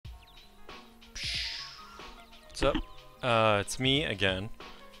what's up? It's me again.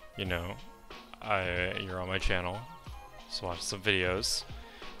 You know, you're on my channel, so watch some videos.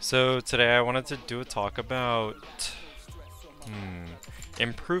 So today I wanted to do a talk about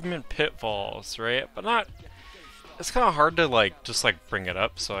improvement pitfalls, right? But not. It's kind of hard to just bring it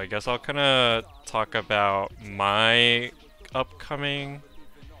up. So I guess I'll kind of talk about my upcoming.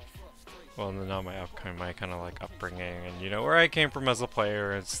 Well, not my upcoming, my kind of upbringing, and where I came from as a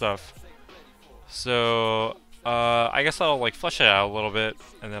player and stuff. So I guess I'll flesh it out a little bit,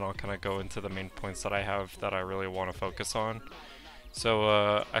 and then I'll kind of go into the main points that I have that I really want to focus on.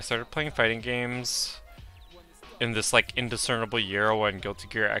 So I started playing fighting games in this indiscernible year when Guilty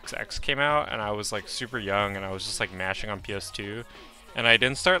Gear XX came out, and I was super young, and I was just mashing on PS2, and I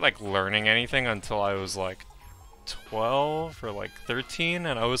didn't start learning anything until I was 12 or 13,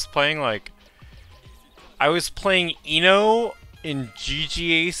 and I was playing Eno in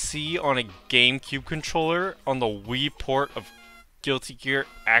GGAC on a GameCube controller on the Wii port of Guilty Gear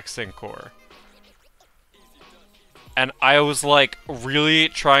Accent Core. And I was really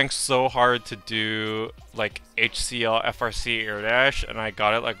trying so hard to do HCL FRC air dash, and I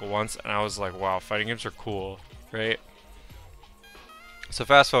got it once, and I was like, wow, fighting games are cool, right? So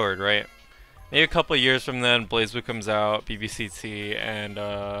fast forward, right? Maybe a couple of years from then, BlazBlue comes out, BBCT, and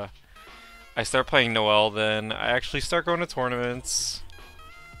I start playing Noel. Then I actually start going to tournaments.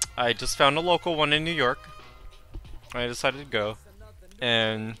 I just found a local one in New York. I decided to go,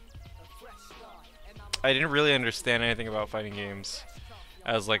 and I didn't really understand anything about fighting games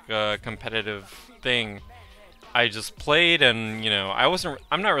as a competitive thing. I just played, and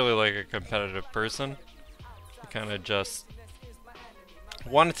I'm not really a competitive person. I kind of just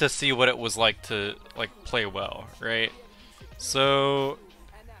wanted to see what it was like to play well, right? So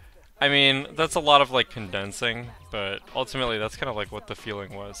I mean, that's a lot of condensing, but ultimately that's kind of what the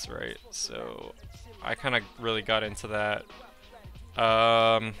feeling was, right? So I kind of really got into that.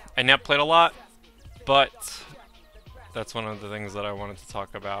 I net played a lot, but that's one of the things that I wanted to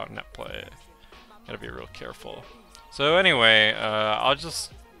talk about. Net play, gotta be real careful. So anyway, I'll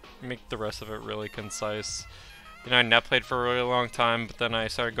just make the rest of it really concise. I net played for a really long time, but then I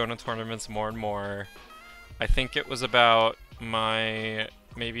started going to tournaments more and more. I think it was about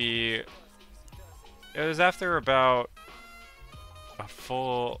maybe it was after about a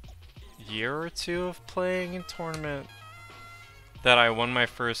full year or two of playing in tournament that I won my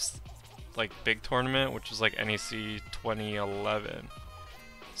first big tournament, which was NEC 2011.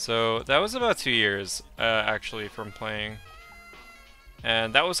 So that was about 2 years actually from playing,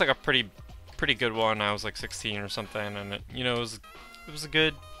 and that was a pretty good one. I was 16 or something, and it was a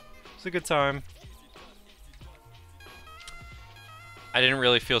good time. I didn't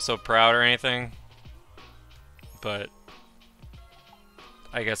really feel so proud or anything, but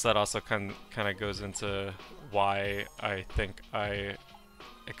I guess that also kind of goes into why I think I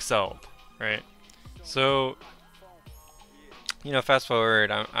excelled, right? So fast forward,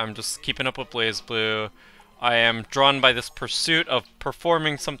 I'm just keeping up with BlazBlue. I am drawn by this pursuit of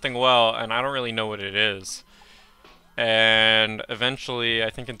performing something well, and I don't really know what it is. And eventually,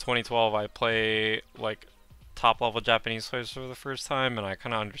 I think in 2012, I play top level Japanese players for the first time, and I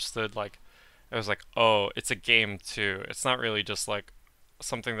kind of understood I was oh, it's a game too. It's not really just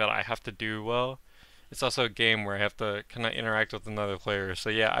something that I have to do well. It's also a game where I have to kind of interact with another player.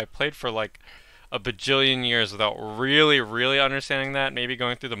 So yeah, I played for a bajillion years without really understanding that, maybe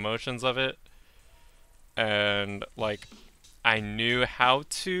going through the motions of it. And I knew how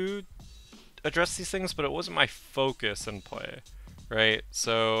to address these things, but it wasn't my focus in play, right?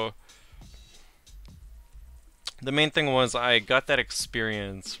 So the main thing was I got that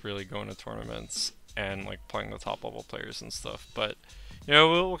experience really going to tournaments and playing the top level players and stuff. But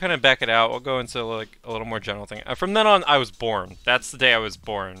we'll kind of back it out. We'll go into a little more general thing. From then on, I was born. That's the day I was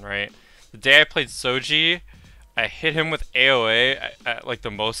born, right? The day I played Soji, I hit him with AOA at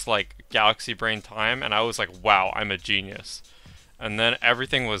the most galaxy brain time, and I was wow, I'm a genius. And then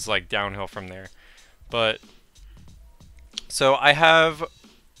everything was downhill from there. But so I have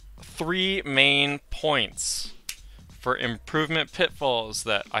 3 main points for improvement pitfalls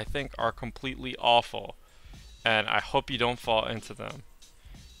that I think are completely awful, and I hope you don't fall into them.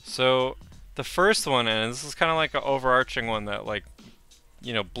 So the first one, and this is kind of an overarching one that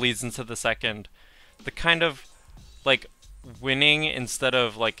bleeds into the second, the kind of winning instead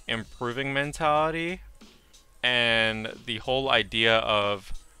of improving mentality, and the whole idea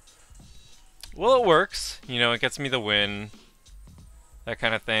of, well, it works, it gets me the win, that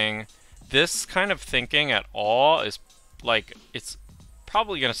kind of thing. This kind of thinking at all is it's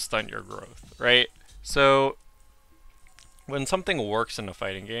probably gonna stunt your growth, right? So when something works in a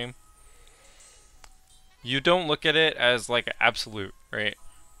fighting game, you don't look at it as like absolute, right?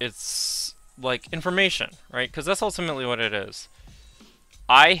 It's like information, right? Because that's ultimately what it is.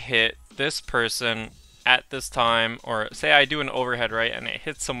 I hit this person at this time, or say I do an overhead, right, and it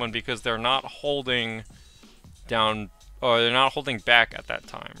hits someone because they're not holding down, or they're not holding back at that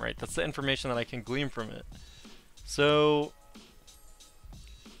time, right? That's the information that I can glean from it. So,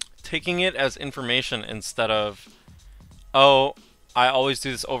 taking it as information instead of, oh, I always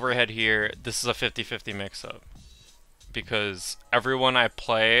do this overhead here, this is a 50-50 mix-up. Because everyone I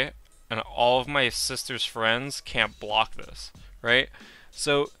play and all of my sister's friends can't block this, right?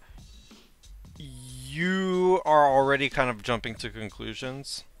 So you are already kind of jumping to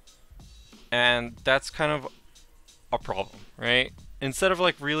conclusions, and that's kind of a problem, right? Instead of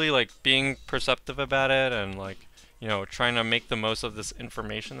like really like being perceptive about it and like, you know, trying to make the most of this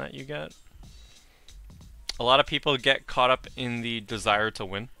information that you get, a lot of people get caught up in the desire to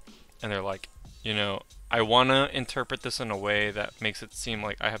win, and they're like, you know, I want to interpret this in a way that makes it seem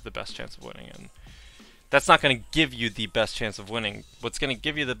like I have the best chance of winning, and that's not going to give you the best chance of winning. What's going to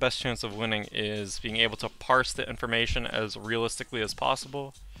give you the best chance of winning is being able to parse the information as realistically as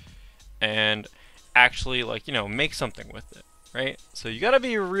possible and actually, like, you know, make something with it, right? So you got to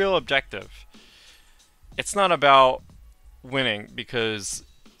be real objective. It's not about winning, because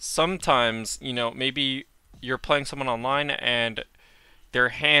sometimes, you know, maybe you're playing someone online and their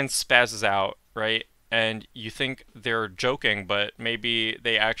hand spazzes out, right? And you think they're joking, but maybe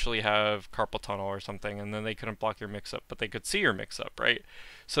they actually have carpal tunnel or something, and then they couldn't block your mix-up, but they could see your mix-up, right?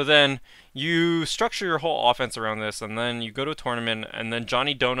 So then you structure your whole offense around this, and then you go to a tournament, and then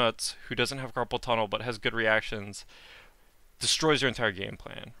Johnny Donuts, who doesn't have carpal tunnel but has good reactions, destroys your entire game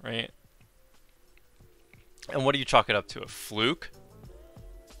plan, right? And what do you chalk it up to? A fluke?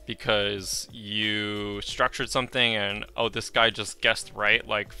 Because you structured something and, oh, this guy just guessed right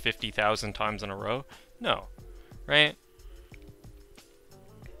like 50,000 times in a row? No, right?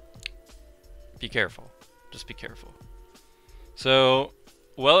 Be careful. Just be careful. So,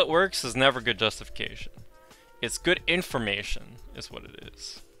 well, it works is never good justification. It's good information is what it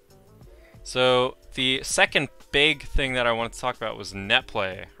is. So, the second big thing that I wanted to talk about was net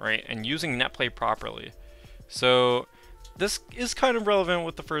play, right? And using net play properly. So, this is kind of relevant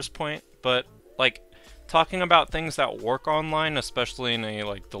with the first point, but like talking about things that work online, especially in a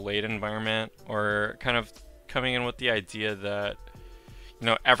like delayed environment, or kind of coming in with the idea that, you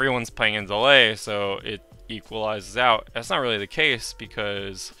know, everyone's playing in delay, so it equalizes out. That's not really the case,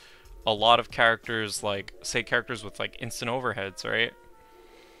 because a lot of characters, like say characters with like instant overheads, right?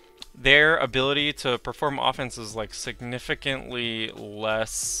 Their ability to perform offense is like significantly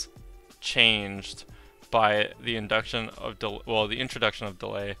less changed by the introduction of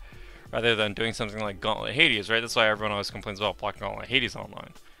delay, rather than doing something like Gauntlet Hades, right? That's why everyone always complains about blocking Gauntlet Hades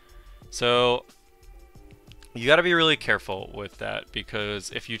online. So you got to be really careful with that,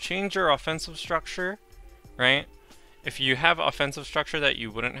 because if you change your offensive structure, right? If you have offensive structure that you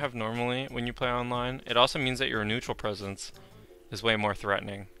wouldn't have normally when you play online, it also means that your neutral presence is way more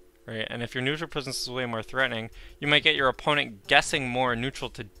threatening, right? And if your neutral presence is way more threatening, you might get your opponent guessing more neutral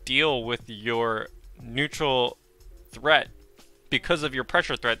to deal with your neutral threat because of your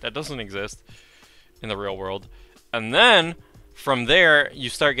pressure threat that doesn't exist in the real world. And then from there you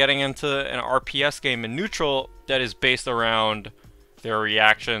start getting into an RPS game in neutral that is based around their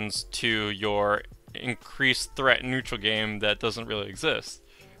reactions to your increased threat neutral game that doesn't really exist,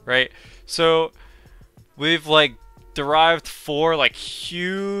 right? So we've like derived 4 like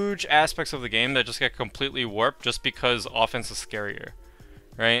huge aspects of the game that just get completely warped just because offense is scarier,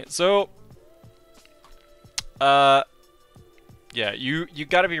 right? So yeah, you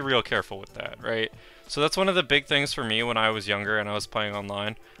got to be real careful with that, right? So that's one of the big things for me when I was younger and I was playing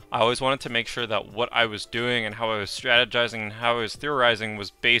online. I always wanted to make sure that what I was doing and how I was strategizing and how I was theorizing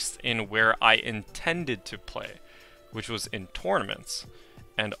was based in where I intended to play, which was in tournaments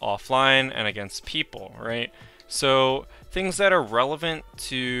and offline and against people, right? So things that are relevant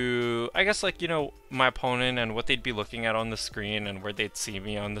to, I guess, like, you know, my opponent and what they'd be looking at on the screen and where they'd see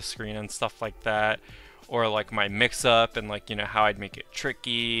me on the screen and stuff like that. Or like my mix-up and like, you know, how I'd make it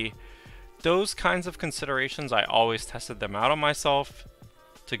tricky. Those kinds of considerations, I always tested them out on myself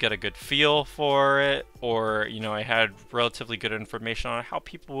to get a good feel for it. Or, you know, I had relatively good information on how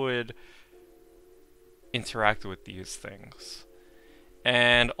people would interact with these things.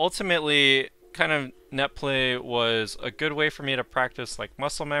 And ultimately, kind of net play was a good way for me to practice like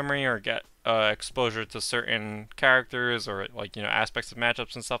muscle memory or get exposure to certain characters or like, you know, aspects of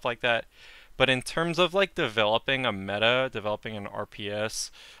matchups and stuff like that. But in terms of like developing a meta, developing an RPS,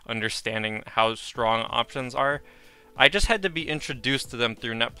 understanding how strong options are, I just had to be introduced to them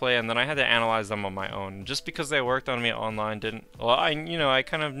through netplay, and then I had to analyze them on my own. Just because they worked on me online didn't, well, I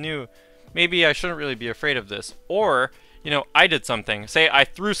kind of knew maybe I shouldn't really be afraid of this. Or, I did something. Say I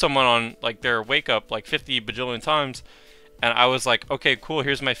threw someone on like their wake up like 50 bajillion times, and I was like, okay, cool,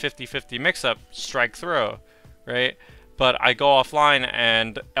 here's my 50-50 mix-up, strike throw, right? But I go offline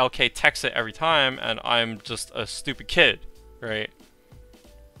and LK texts it every time, and I'm just a stupid kid, right?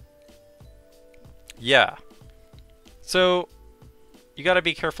 Yeah. So, you gotta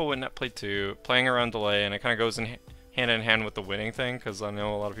be careful with netplay too, playing around delay, and it kind of goes hand in hand with the winning thing, because I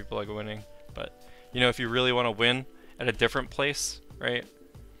know a lot of people like winning. But, if you really want to win at a different place, right?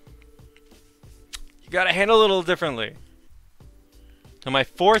 You gotta handle it a little differently. And my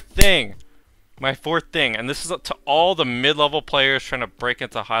fourth thing, and this is up to all the mid-level players trying to break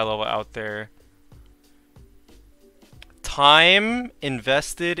into high level out there. Time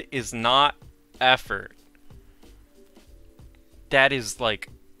invested is not effort. That is like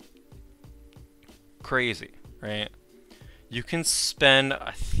crazy, right? You can spend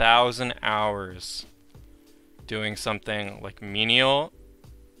 1,000 hours doing something like menial,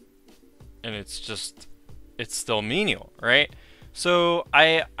 and it's still menial, right? So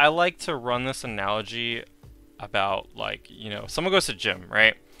I like to run this analogy about, like, someone goes to gym,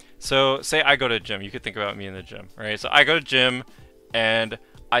 right? So say I go to gym. You could think about me in the gym, right? So I go to gym and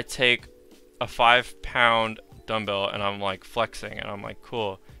I take a 5-pound dumbbell and I'm like flexing and I'm like,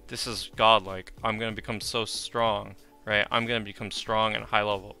 cool, this is godlike. I'm gonna become so strong, right? I'm gonna become strong and high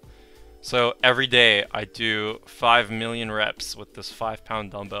level. So every day I do 5 million reps with this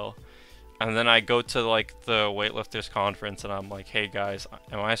 5-pound dumbbell. And then I go to like the weightlifters conference and I'm like, hey guys,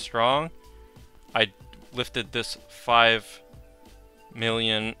 am I strong? I lifted this 5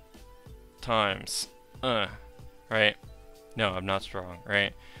 million times. Right? No, I'm not strong,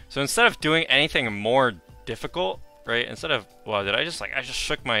 right? So instead of doing anything more difficult, right? Instead of, wow, I just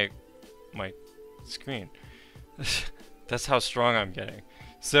shook my screen. That's how strong I'm getting.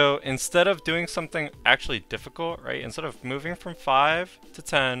 So instead of doing something actually difficult, right? Instead of moving from 5 to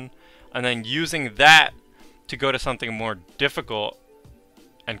 10, and then using that to go to something more difficult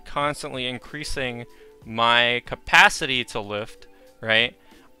and constantly increasing my capacity to lift, right?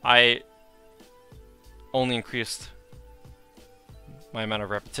 I only increased my amount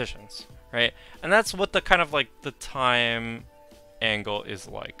of repetitions, right? And that's what the kind of like the time angle is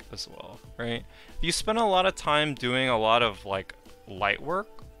like as well, right? If you spend a lot of time doing a lot of like light work,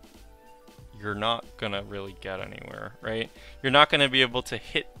 you're not gonna really get anywhere, right? You're not gonna be able to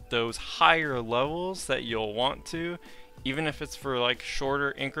hit those higher levels that you'll want to, even if it's for like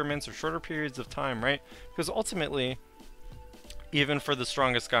shorter increments or shorter periods of time, right? Because ultimately, even for the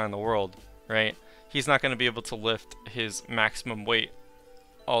strongest guy in the world, right, he's not gonna be able to lift his maximum weight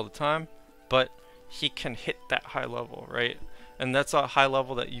all the time, but he can hit that high level, right? And that's a high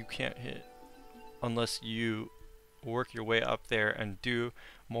level that you can't hit unless you work your way up there and do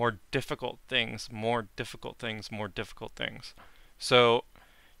more difficult things, more difficult things, more difficult things. So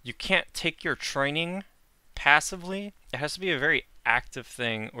you can't take your training passively. It has to be a very active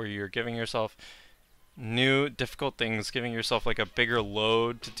thing where you're giving yourself new difficult things, giving yourself like a bigger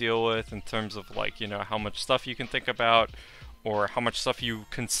load to deal with in terms of like, how much stuff you can think about or how much stuff you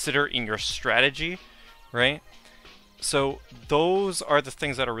consider in your strategy, right? So those are the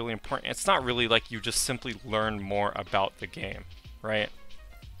things that are really important. It's not really like you just simply learn more about the game, right?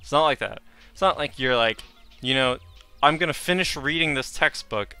 It's not like that. It's not like you're like, I'm gonna finish reading this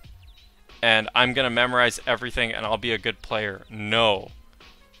textbook and I'm gonna memorize everything and I'll be a good player. No.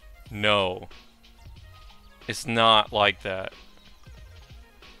 No. It's not like that.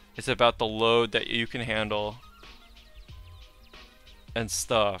 It's about the load that you can handle and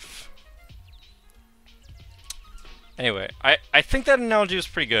stuff. Anyway, I think that analogy was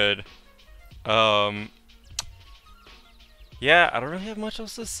pretty good. Yeah, I don't really have much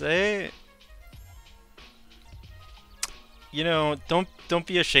else to say. Don't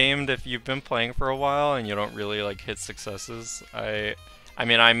be ashamed if you've been playing for a while and you don't really like hit successes. I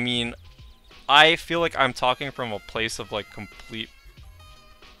mean, I feel like I'm talking from a place of like complete.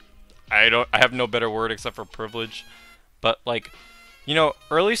 I have no better word except for privilege, but like,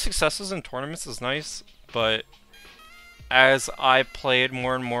 early successes in tournaments is nice, but as I played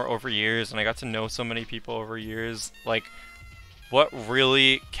more and more over years and I got to know so many people over years, like, what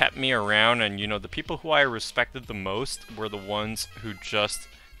really kept me around and, the people who I respected the most were the ones who just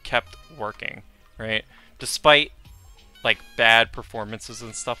kept working, right? Despite, like, bad performances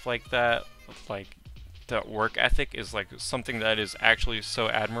and stuff like that, like, that work ethic is, like, something that is actually so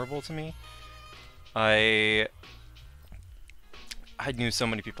admirable to me. I I knew so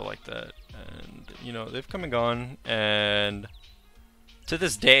many people like that, and you know, they've come and gone, and to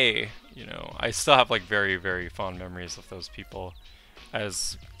this day, you know, I still have like very, very fond memories of those people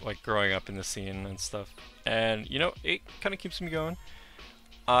as like growing up in the scene and stuff. And you know, it kind of keeps me going.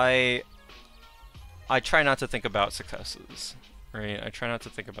 I try not to think about successes, right? I try not to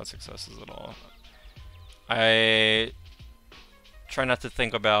think about successes at all. I try not to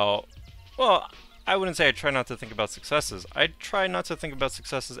think about, well, I wouldn't say I try not to think about successes. I try not to think about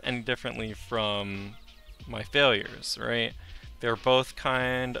successes any differently from my failures, right? They're both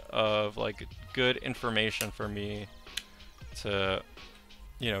kind of like good information for me to,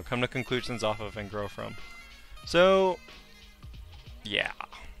 you know, come to conclusions off of and grow from. So, yeah.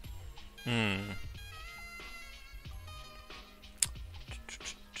 I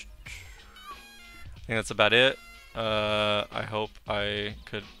think that's about it. I hope I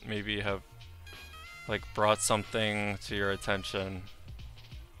could maybe have like brought something to your attention.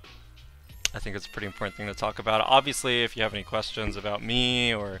 I think it's a pretty important thing to talk about. Obviously, if you have any questions about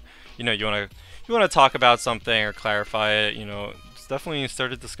me, or you know, you wanna talk about something or clarify it, you know, just definitely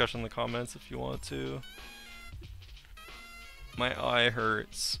start a discussion in the comments if you want to. My eye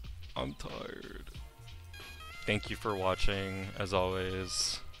hurts. I'm tired. Thank you for watching, as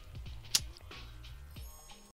always.